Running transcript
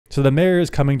So the mayor is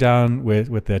coming down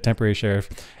with the temporary sheriff,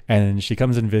 and she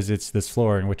comes and visits this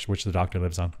floor in which the doctor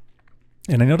lives on.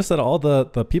 And I noticed that all the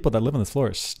people that live on this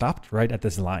floor stopped right at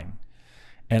this line.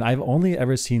 And I've only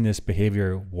ever seen this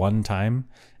behavior one time,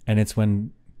 and it's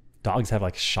when dogs have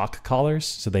like shock collars,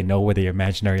 so they know where the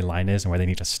imaginary line is and where they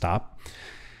need to stop.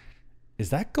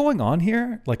 Is that going on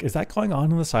here? Like, is that going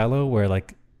on in the silo where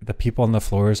like the people on the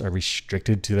floors are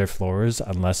restricted to their floors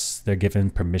unless they're given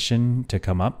permission to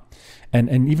come up? And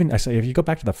even actually, if you go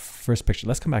back to the first picture,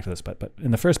 let's come back to this, but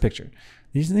in the first picture,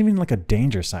 there's even like a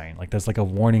danger sign. Like there's like a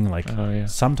warning, like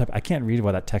some type, I can't read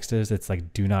what that text is. It's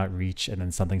like, do not reach, and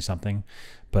then something,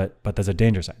 but there's a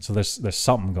danger sign. So there's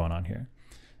something going on here.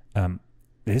 Can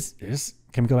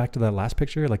we go back to the last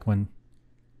picture? Like when,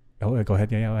 go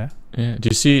ahead. Yeah. Do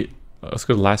you see, let's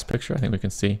go to the last picture. I think we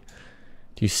can see.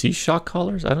 Do you see shock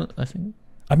collars? I think.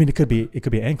 I mean, it could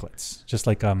be anklets, just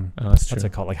like what's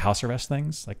it called, like house arrest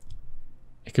things, like.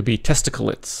 It could be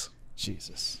testiclets.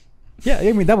 Jesus. Yeah,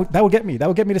 I mean that would get me. That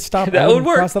would get me to stop. That would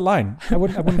work. Cross the line. I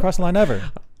wouldn't cross the line ever.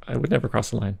 I would never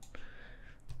cross the line.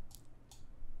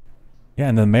 Yeah,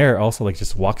 and the mayor also like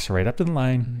just walks right up to the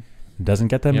line, doesn't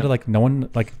get them to like, no one,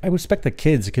 like I would expect the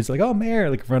kids like, oh mayor,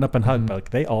 like run up and hug, but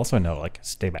like they also know, like,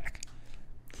 stay back.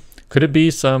 Could it be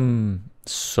some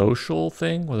social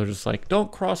thing where they're just like,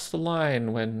 don't cross the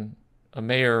line when a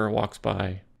mayor walks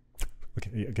by?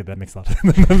 Okay, that makes a lot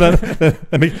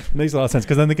that makes a lot of sense,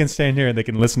 because then they can stand here and they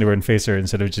can listen to her and face her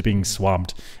instead of just being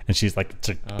swamped, and she's like,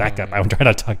 back up, I'm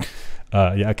trying to talk.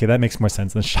 Okay, that makes more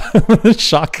sense than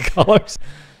shock collars.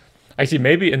 Actually,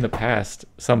 maybe in the past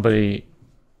they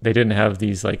didn't have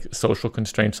these like social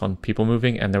constraints on people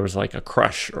moving, and there was like a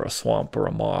crush or a swamp or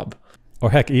a mob.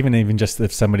 Or heck, even just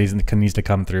if somebody needs to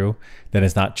come through, then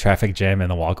it's not traffic jam in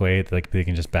the walkway. Like they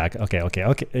can just back. Okay.